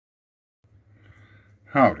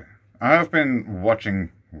Howdy. I have been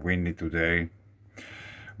watching Windy today.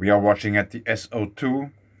 We are watching at the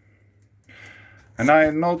SO2. And I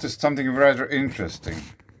noticed something rather interesting.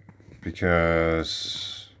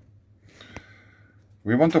 Because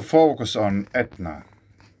we want to focus on Etna.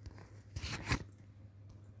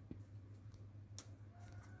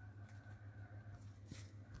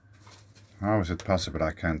 How is it possible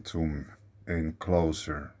I can't zoom in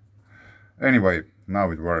closer? Anyway,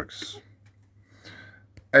 now it works.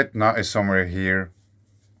 Etna is somewhere here.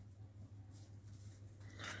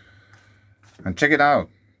 And check it out.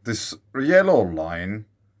 This yellow line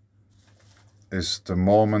is the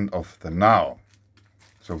moment of the now.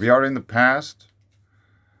 So we are in the past,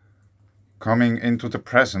 coming into the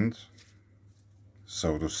present,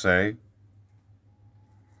 so to say.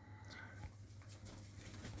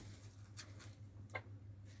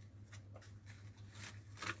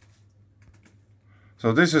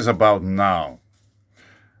 So this is about now.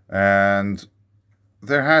 And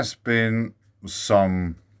there has been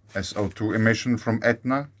some SO2 emission from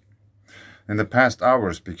Etna in the past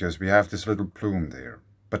hours because we have this little plume there.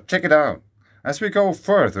 But check it out. As we go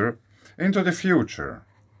further into the future,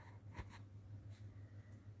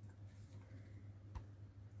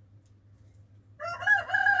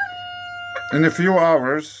 in a few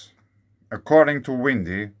hours, according to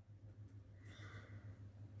Windy,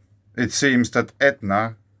 it seems that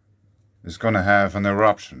Etna is going to have an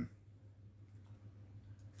eruption.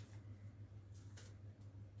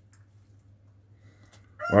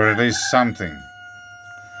 Or at least something.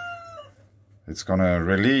 It's going to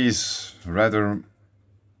release rather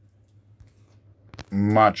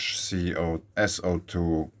much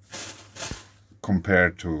SO2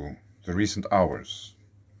 compared to the recent hours.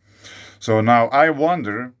 So now I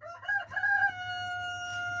wonder,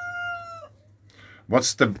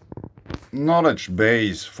 what's the knowledge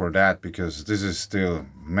base for that, because this is still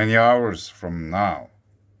many hours from now.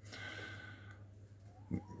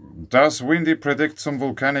 Does Windy predict some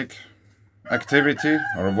volcanic activity,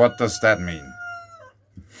 or what does that mean?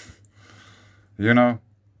 You know,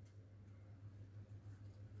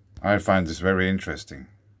 I find this very interesting.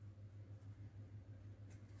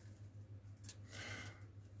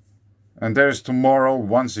 And there's tomorrow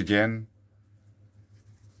once again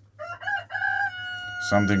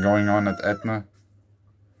something going on at Etna.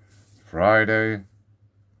 Friday.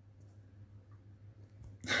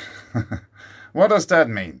 What does that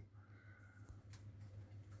mean?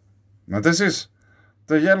 Now this is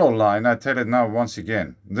the yellow line. I tell it now once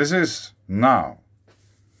again. This is now.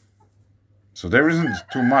 So there isn't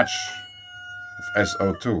too much of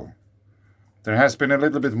SO2. There has been a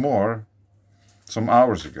little bit more some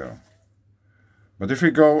hours ago. But if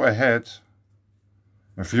we go ahead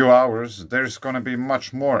a few hours, there's going to be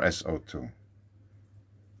much more SO2.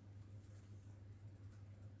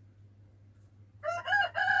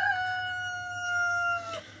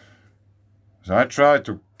 So I try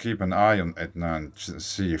to keep an eye on Etna and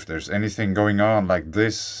see if there's anything going on like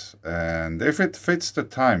this, and if it fits the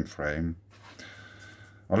time frame.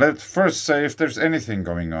 Well, let's first say if there's anything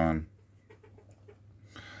going on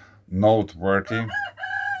noteworthy,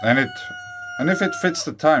 and if it fits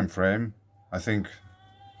the time frame, I think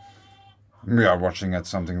we are watching at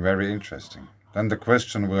something very interesting. Then the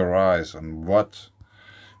question will arise on what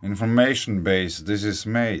information base this is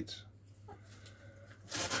made.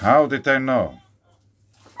 How did they know?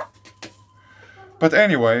 But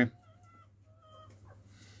anyway,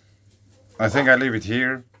 I think I leave it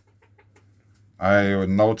here. I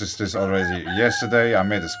noticed this already yesterday. I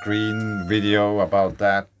made a screen video about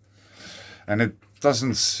that, and it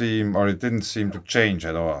doesn't seem, or it didn't seem to change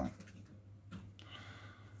at all.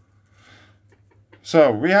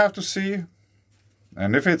 So we have to see,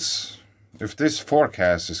 and if this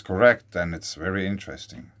forecast is correct, then it's very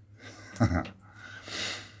interesting.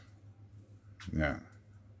 Yeah.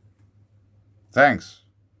 Thanks.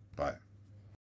 Bye.